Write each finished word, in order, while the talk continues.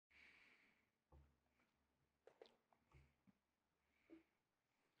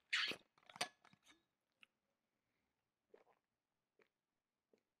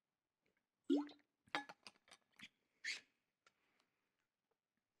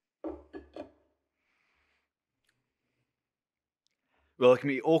Well, it can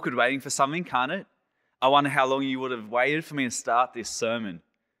be awkward waiting for something, can't it? I wonder how long you would have waited for me to start this sermon.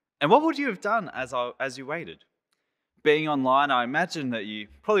 And what would you have done as you waited? Being online, I imagine that you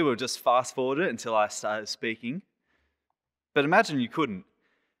probably would have just fast forwarded until I started speaking. But imagine you couldn't.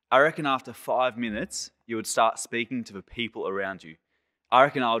 I reckon after 5 minutes, you would start speaking to the people around you. I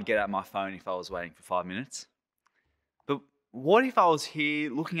reckon I would get out my phone if I was waiting for 5 minutes. But what if I was here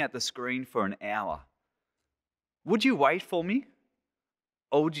looking at the screen for an hour? Would you wait for me?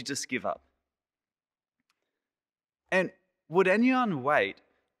 Or would you just give up? And would anyone wait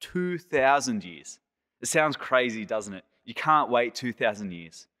 2,000 years? It sounds crazy, doesn't it? You can't wait 2,000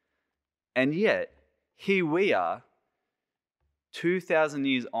 years. And yet, here we are, 2,000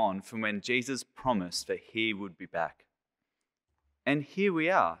 years on from when Jesus promised that he would be back. And here we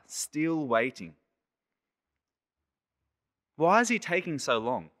are, still waiting. Why is he taking so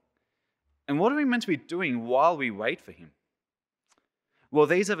long? And what are we meant to be doing while we wait for him? Well,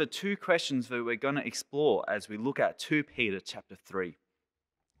 these are the two questions that we're going to explore as we look at 2 Peter chapter 3.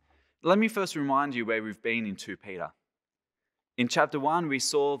 Let me first remind you where we've been in 2 Peter. In chapter 1, we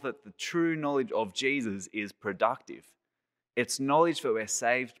saw that the true knowledge of Jesus is productive. It's knowledge that we're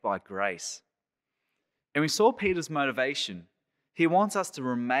saved by grace. And we saw Peter's motivation. He wants us to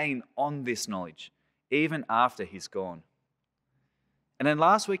remain on this knowledge, even after he's gone. And then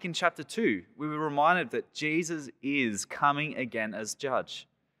last week in chapter 2, we were reminded that Jesus is coming again as judge.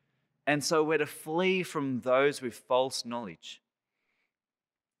 And so we're to flee from those with false knowledge.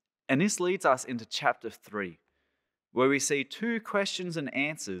 And this leads us into chapter 3, where we see 2 questions and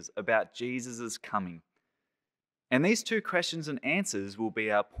answers about Jesus' coming. And these 2 questions and answers will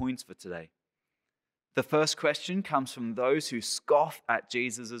be our points for today. The first question comes from those who scoff at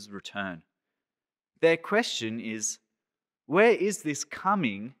Jesus' return. Their question is, where is this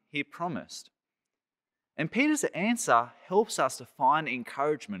coming he promised? And Peter's answer helps us to find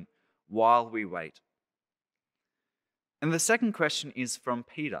encouragement while we wait. And the second question is from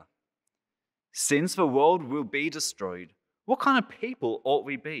Peter. Since the world will be destroyed, what kind of people ought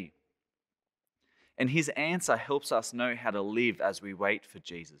we be? And his answer helps us know how to live as we wait for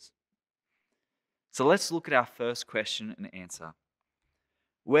Jesus. So let's look at our first question and answer.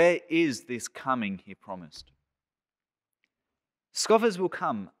 Where is this coming he promised? Scoffers will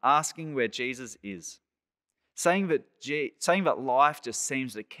come asking where Jesus is, saying that life just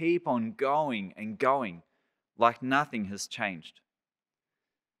seems to keep on going and going like nothing has changed.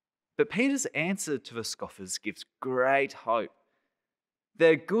 But Peter's answer to the scoffers gives great hope.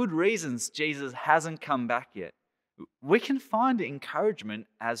 There are good reasons Jesus hasn't come back yet. We can find encouragement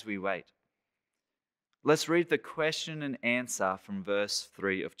as we wait. Let's read the question and answer from verse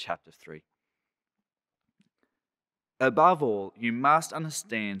 3 of chapter 3. Above all, you must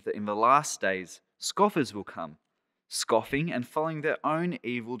understand that in the last days, scoffers will come, scoffing and following their own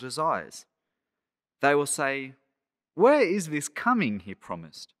evil desires. They will say, where is this coming he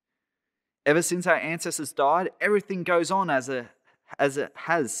promised? Ever since our ancestors died, everything goes on as it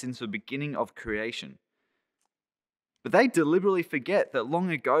has since the beginning of creation. But they deliberately forget that long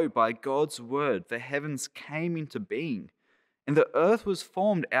ago, by God's word, the heavens came into being, and the earth was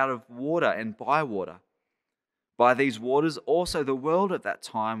formed out of water and by water. By these waters also the world at that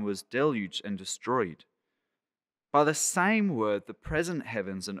time was deluged and destroyed. By the same word, the present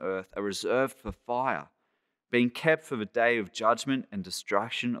heavens and earth are reserved for fire, being kept for the day of judgment and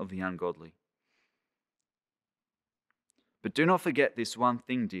destruction of the ungodly. But do not forget this one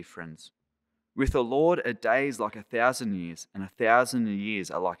thing, dear friends. With the Lord, a day is like 1,000 years, and 1,000 years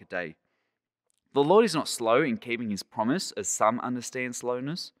are like a day. The Lord is not slow in keeping his promise, as some understand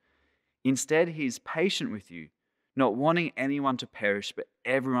slowness. Instead, he is patient with you, not wanting anyone to perish, but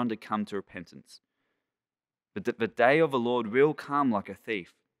everyone to come to repentance. But the day of the Lord will come like a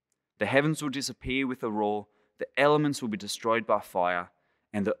thief. The heavens will disappear with a roar, the elements will be destroyed by fire,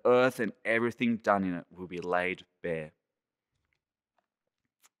 and the earth and everything done in it will be laid bare.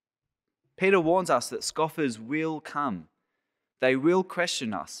 Peter warns us that scoffers will come. They will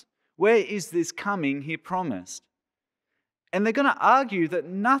question us. Where is this coming he promised? And they're going to argue that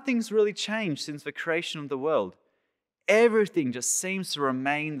nothing's really changed since the creation of the world. Everything just seems to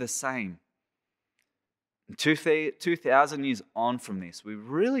remain the same. 2,000 years on from this, we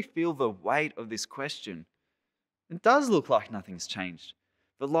really feel the weight of this question. It does look like nothing's changed.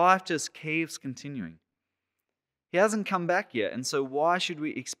 The life just keeps continuing. He hasn't come back yet, and so why should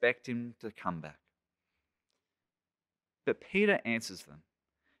we expect him to come back? But Peter answers them,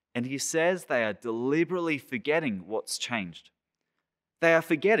 and he says they are deliberately forgetting what's changed. They are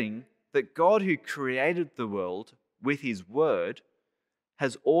forgetting that God, who created the world with his word,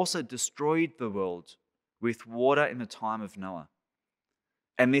 has also destroyed the world with water in the time of Noah.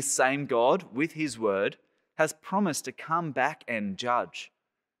 And this same God, with his word, has promised to come back and judge.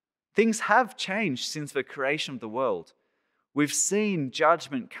 Things have changed since the creation of the world. We've seen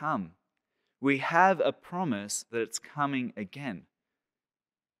judgment come. We have a promise that it's coming again.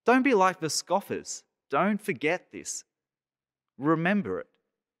 Don't be like the scoffers. Don't forget this. Remember it.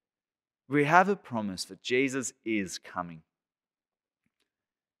 We have a promise that Jesus is coming.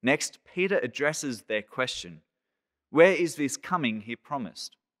 Next, Peter addresses their question. Where is this coming he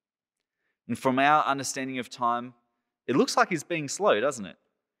promised? And from our understanding of time, it looks like he's being slow, doesn't it?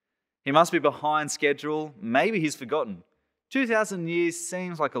 He must be behind schedule. Maybe he's forgotten. 2,000 years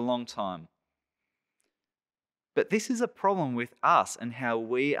seems like a long time. But this is a problem with us and how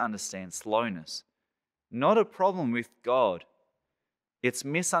we understand slowness, not a problem with God. It's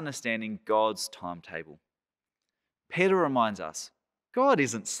misunderstanding God's timetable. Peter reminds us, God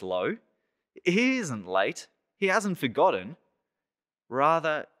isn't slow. He isn't late. He hasn't forgotten.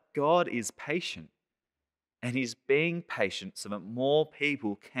 Rather, God is patient. And he's being patient so that more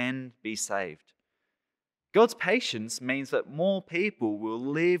people can be saved. God's patience means that more people will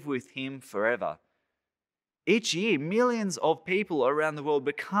live with him forever. Each year, millions of people around the world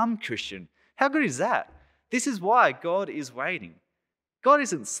become Christian. How good is that? This is why God is waiting. God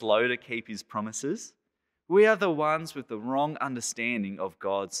isn't slow to keep his promises. We are the ones with the wrong understanding of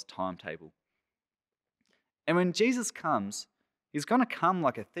God's timetable. And when Jesus comes, he's going to come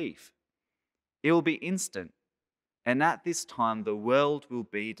like a thief. It will be instant. And at this time, the world will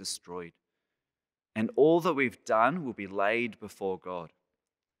be destroyed. And all that we've done will be laid before God.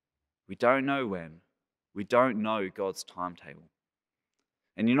 We don't know when. We don't know God's timetable.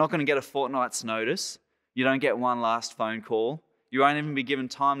 And you're not going to get a fortnight's notice. You don't get one last phone call. You won't even be given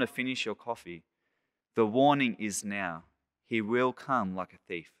time to finish your coffee. The warning is now. He will come like a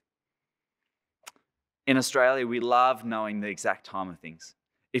thief. In Australia, we love knowing the exact time of things.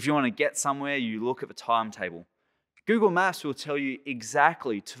 If you want to get somewhere, you look at the timetable. Google Maps will tell you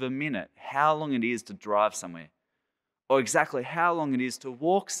exactly to the minute how long it is to drive somewhere, or exactly how long it is to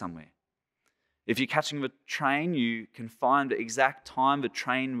walk somewhere. If you're catching the train, you can find the exact time the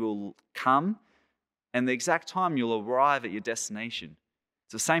train will come and the exact time you'll arrive at your destination.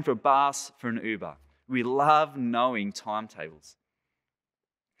 It's the same for a bus, for an Uber. We love knowing timetables.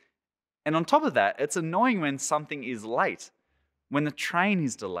 And on top of that, it's annoying when something is late, when the train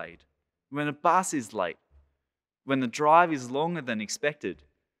is delayed, when a bus is late, when the drive is longer than expected.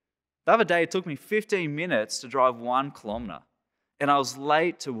 The other day, it took me 15 minutes to drive 1 kilometre, and I was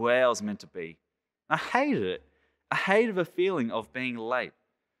late to where I was meant to be. I hated it. I hated the feeling of being late.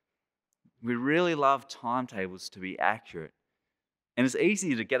 We really love timetables to be accurate, and it's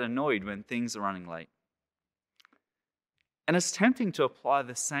easy to get annoyed when things are running late. And it's tempting to apply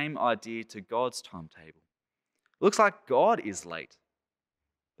the same idea to God's timetable. It looks like God is late,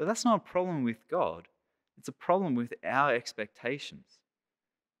 but that's not a problem with God. It's a problem with our expectations.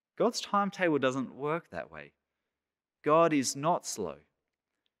 God's timetable doesn't work that way. God is not slow.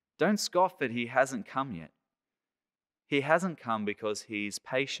 Don't scoff that he hasn't come yet. He hasn't come because he's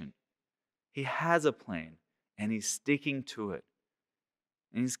patient. He has a plan and he's sticking to it.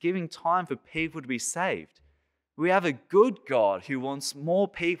 And he's giving time for people to be saved. We have a good God who wants more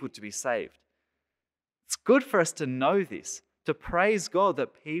people to be saved. It's good for us to know this, to praise God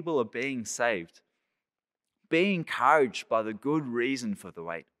that people are being saved. Be encouraged by the good reason for the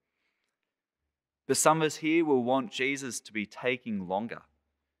wait. But some of us here will want Jesus to be taking longer.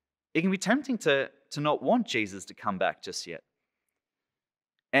 It can be tempting to not want Jesus to come back just yet.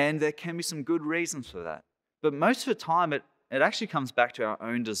 And there can be some good reasons for that. But most of the time, it actually comes back to our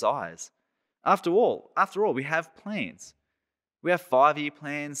own desires. After all, we have plans. We have 5-year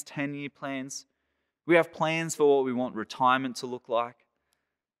plans, 10-year plans. We have plans for what we want retirement to look like.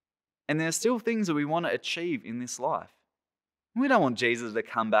 And there are still things that we want to achieve in this life. We don't want Jesus to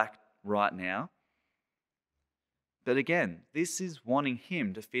come back right now. But again, this is wanting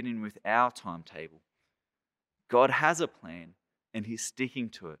him to fit in with our timetable. God has a plan and he's sticking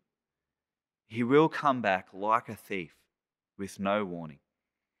to it. He will come back like a thief with no warning.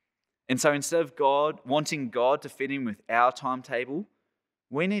 And so instead of wanting God to fit in with our timetable,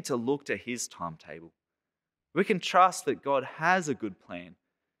 we need to look to his timetable. We can trust that God has a good plan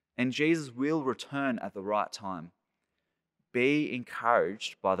and Jesus will return at the right time. Be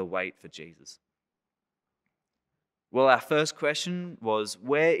encouraged by the wait for Jesus. Well, our first question was,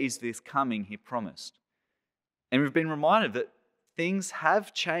 where is this coming he promised? And we've been reminded that things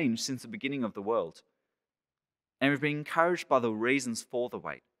have changed since the beginning of the world. And we've been encouraged by the reasons for the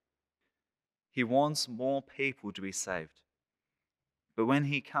wait. He wants more people to be saved. But when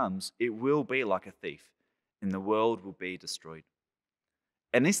he comes, it will be like a thief, and the world will be destroyed.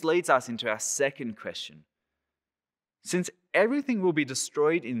 And this leads us into our second question. Since everything will be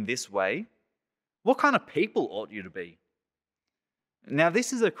destroyed in this way, what kind of people ought you to be? Now,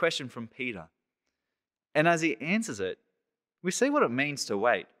 this is a question from Peter. And as he answers it, we see what it means to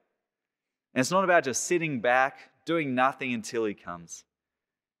wait. And it's not about just sitting back, doing nothing until he comes.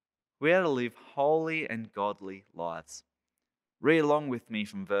 We are to live holy and godly lives. Read along with me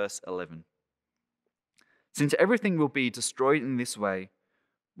from verse 11. Since everything will be destroyed in this way,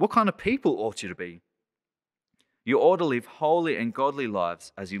 what kind of people ought you to be? You ought to live holy and godly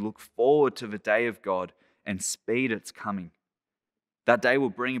lives as you look forward to the day of God and speed its coming. That day will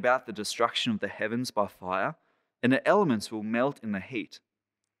bring about the destruction of the heavens by fire, and the elements will melt in the heat.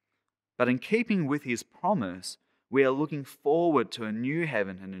 But in keeping with his promise, we are looking forward to a new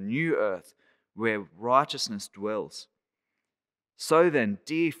heaven and a new earth where righteousness dwells. So then,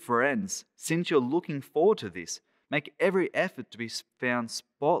 dear friends, since you're looking forward to this, make every effort to be found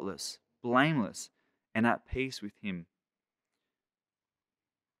spotless, blameless, and at peace with him.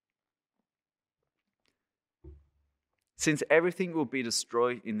 Since everything will be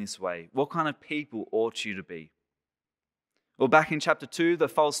destroyed in this way, what kind of people ought you to be? Well, back in chapter 2, the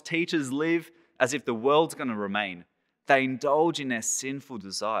false teachers live as if the world's going to remain. They indulge in their sinful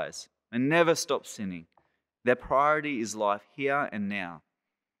desires and never stop sinning. Their priority is life here and now.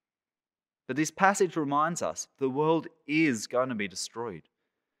 But this passage reminds us the world is going to be destroyed.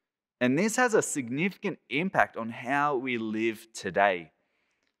 And this has a significant impact on how we live today.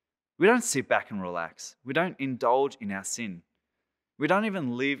 We don't sit back and relax. We don't indulge in our sin. We don't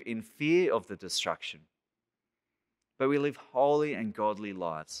even live in fear of the destruction. But we live holy and godly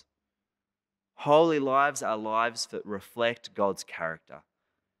lives. Holy lives are lives that reflect God's character.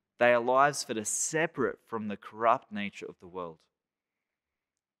 They are lives that are separate from the corrupt nature of the world.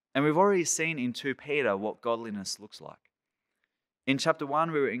 And we've already seen in 2 Peter what godliness looks like. In chapter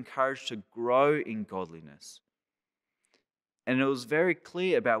 1, we were encouraged to grow in godliness. And it was very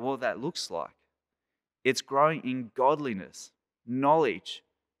clear about what that looks like. It's growing in godliness, knowledge,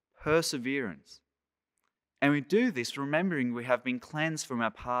 perseverance. And we do this remembering we have been cleansed from our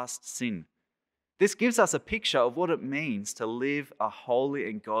past sin. This gives us a picture of what it means to live a holy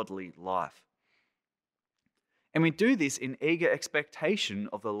and godly life. And we do this in eager expectation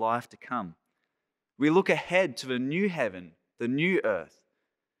of the life to come. We look ahead to the new heaven, the new earth.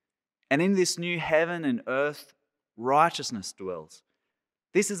 And in this new heaven and earth, righteousness dwells.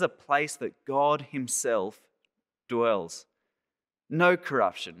 This is a place that God himself dwells. No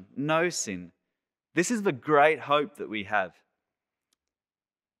corruption, no sin. This is the great hope that we have.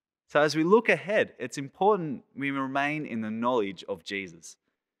 So as we look ahead, it's important we remain in the knowledge of Jesus.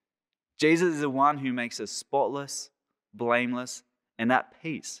 Jesus is the one who makes us spotless, blameless, and at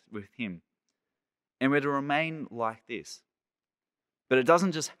peace with him. And we're to remain like this. But it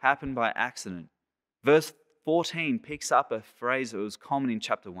doesn't just happen by accident. Verse 14 picks up a phrase that was common in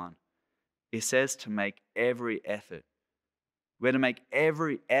chapter 1. It says to make every effort. We're to make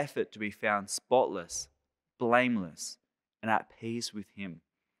every effort to be found spotless, blameless, and at peace with him.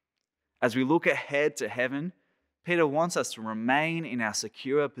 As we look ahead to heaven, Peter wants us to remain in our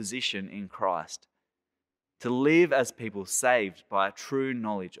secure position in Christ, to live as people saved by a true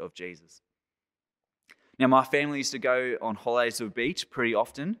knowledge of Jesus. Now, my family used to go on holidays to the beach pretty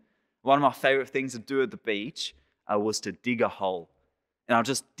often. One of my favorite things to do at the beach was to dig a hole. And I'll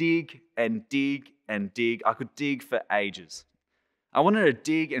just dig and dig and dig. I could dig for ages. I wanted to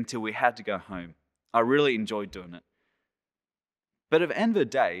dig until we had to go home. I really enjoyed doing it. But at the end of the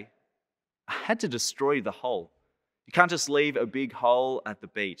day, I had to destroy the hole. You can't just leave a big hole at the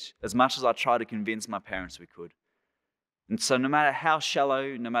beach, as much as I tried to convince my parents we could. And so no matter how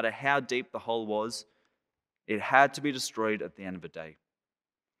shallow, no matter how deep the hole was, it had to be destroyed at the end of the day.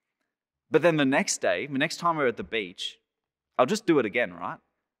 But then the next day, the next time we were at the beach, I'll just do it again, right?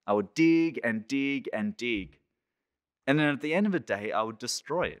 I would dig and dig and dig. And then at the end of the day, I would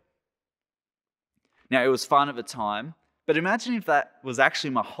destroy it. Now, it was fun at the time, but imagine if that was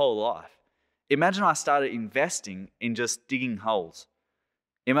actually my whole life. Imagine I started investing in just digging holes.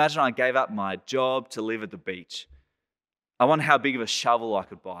 Imagine I gave up my job to live at the beach. I wonder how big of a shovel I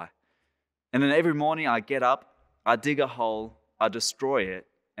could buy. And then every morning I get up, I dig a hole, I destroy it,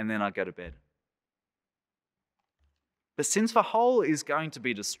 and then I go to bed. But since the hole is going to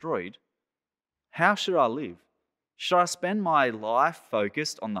be destroyed, how should I live? Should I spend my life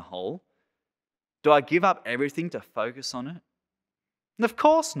focused on the hole? Do I give up everything to focus on it? And of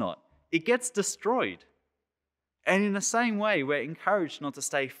course not. It gets destroyed. And in the same way, we're encouraged not to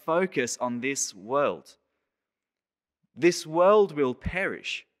stay focused on this world. This world will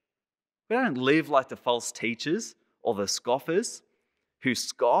perish. We don't live like the false teachers or the scoffers who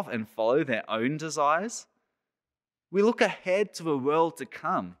scoff and follow their own desires. We look ahead to the world to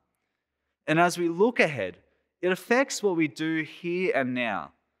come. And as we look ahead, it affects what we do here and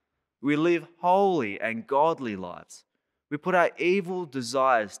now. We live holy and godly lives. We put our evil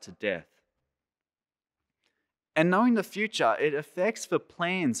desires to death. And knowing the future, it affects the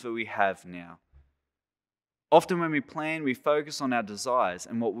plans that we have now. Often when we plan, we focus on our desires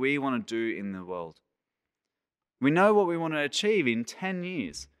and what we want to do in the world. We know what we want to achieve in 10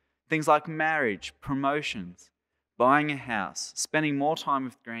 years. Things like marriage, promotions, buying a house, spending more time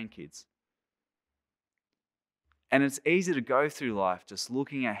with grandkids. And it's easy to go through life just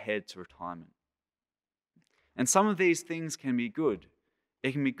looking ahead to retirement. And some of these things can be good.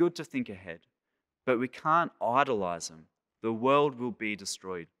 It can be good to think ahead, but we can't idolize them. The world will be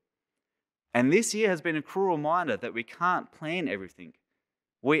destroyed. And this year has been a cruel reminder that we can't plan everything.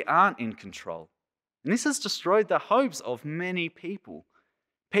 We aren't in control. And this has destroyed the hopes of many people.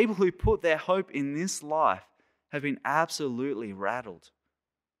 People who put their hope in this life have been absolutely rattled.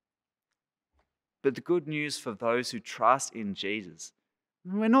 But the good news for those who trust in Jesus,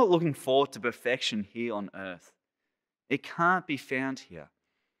 we're not looking forward to perfection here on earth. It can't be found here.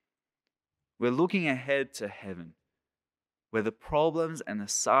 We're looking ahead to heaven, where the problems and the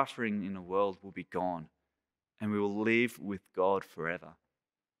suffering in the world will be gone, and we will live with God forever.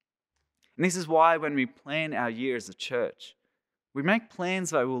 And this is why when we plan our year as a church, we make plans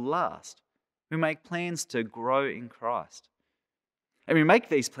that will last. We make plans to grow in Christ. And we make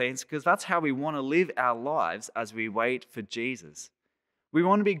these plans because that's how we want to live our lives as we wait for Jesus. We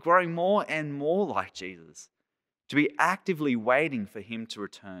want to be growing more and more like Jesus, to be actively waiting for him to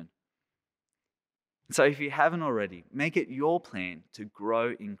return. So if you haven't already, make it your plan to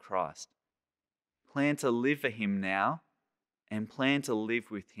grow in Christ. Plan to live for him now and plan to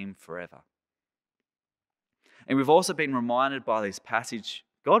live with him forever. And we've also been reminded by this passage,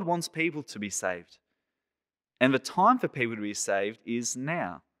 God wants people to be saved. And the time for people to be saved is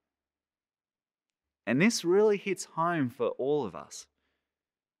now. And this really hits home for all of us.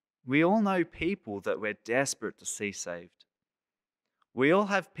 We all know people that we're desperate to see saved. We all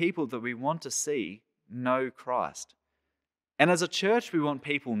have people that we want to see know Christ. And as a church, we want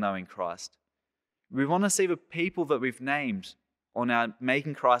people knowing Christ. We want to see the people that we've named on our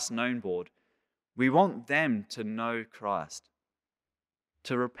Making Christ Known board. We want them to know Christ,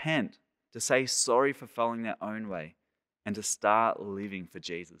 to repent, to say sorry for following their own way, and to start living for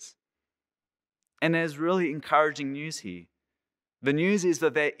Jesus. And there's really encouraging news here. The news is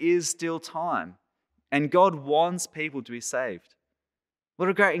that there is still time, and God wants people to be saved. What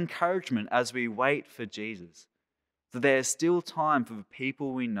a great encouragement as we wait for Jesus, that there is still time for the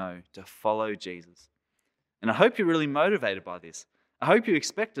people we know to follow Jesus. And I hope you're really motivated by this. I hope you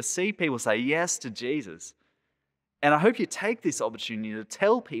expect to see people say yes to Jesus. And I hope you take this opportunity to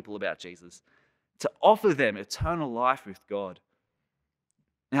tell people about Jesus, to offer them eternal life with God.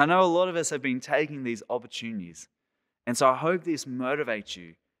 Now, I know a lot of us have been taking these opportunities, and so I hope this motivates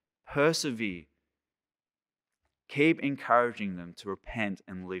you. Persevere. Keep encouraging them to repent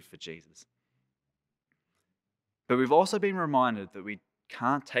and live for Jesus. But we've also been reminded that we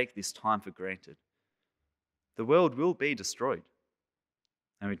can't take this time for granted. The world will be destroyed,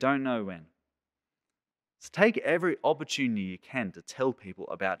 and we don't know when. So take every opportunity you can to tell people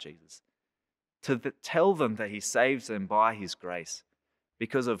about Jesus, to tell them that he saves them by his grace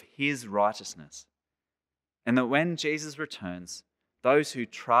because of his righteousness, and that when Jesus returns, those who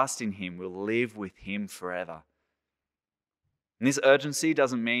trust in him will live with him forever. And this urgency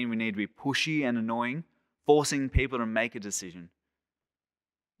doesn't mean we need to be pushy and annoying, forcing people to make a decision.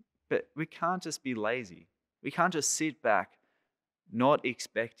 But we can't just be lazy. We can't just sit back not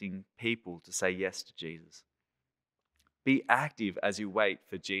expecting people to say yes to Jesus. Be active as you wait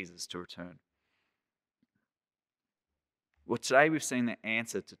for Jesus to return. Well, today we've seen the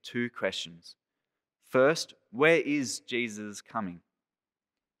answer to two questions. First, where is Jesus coming?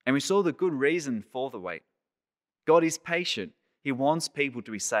 And we saw the good reason for the wait. God is patient. He wants people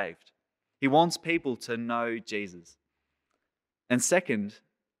to be saved. He wants people to know Jesus. And second,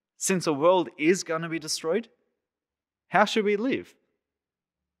 since the world is going to be destroyed, how should we live?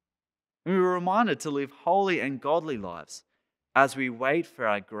 And we were reminded to live holy and godly lives as we wait for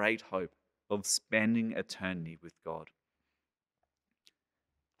our great hope of spending eternity with God.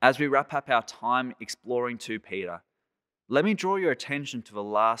 As we wrap up our time exploring 2 Peter, let me draw your attention to the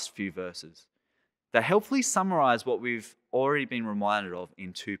last few verses that helpfully summarize what we've already been reminded of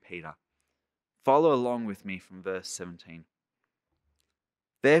in 2 Peter. Follow along with me from verse 17.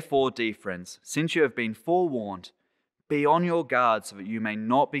 Therefore, dear friends, since you have been forewarned, be on your guard so that you may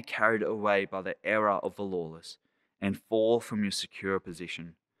not be carried away by the error of the lawless, and fall from your secure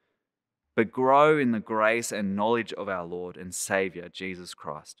position, but grow in the grace and knowledge of our Lord and Saviour, Jesus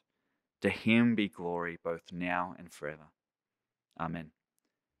Christ. To him be glory both now and forever. Amen.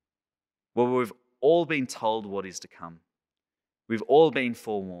 Well, we've all been told what is to come. We've all been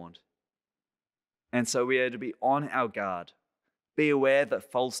forewarned. And so we are to be on our guard. Be aware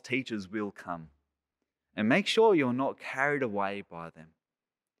that false teachers will come. And make sure you're not carried away by them.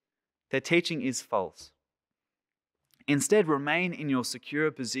 Their teaching is false. Instead, remain in your secure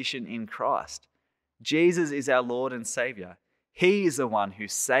position in Christ. Jesus is our Lord and Saviour. He is the one who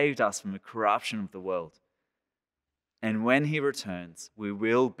saved us from the corruption of the world. And when he returns, we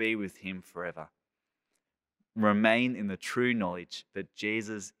will be with him forever. Remain in the true knowledge that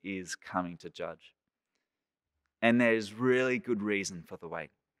Jesus is coming to judge. And there's really good reason for the wait.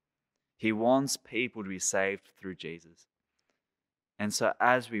 He wants people to be saved through Jesus. And so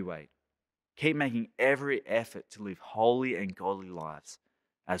as we wait, keep making every effort to live holy and godly lives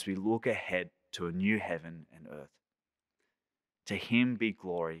as we look ahead to a new heaven and earth. To him be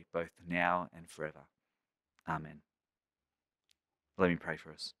glory both now and forever. Amen. Let me pray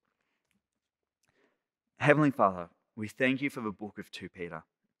for us. Heavenly Father, we thank you for the book of 2 Peter.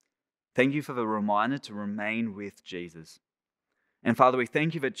 Thank you for the reminder to remain with Jesus. And Father, we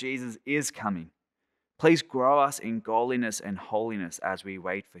thank you that Jesus is coming. Please grow us in godliness and holiness as we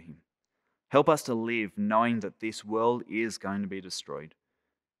wait for him. Help us to live knowing that this world is going to be destroyed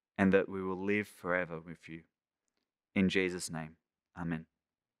and that we will live forever with you. In Jesus' name, amen.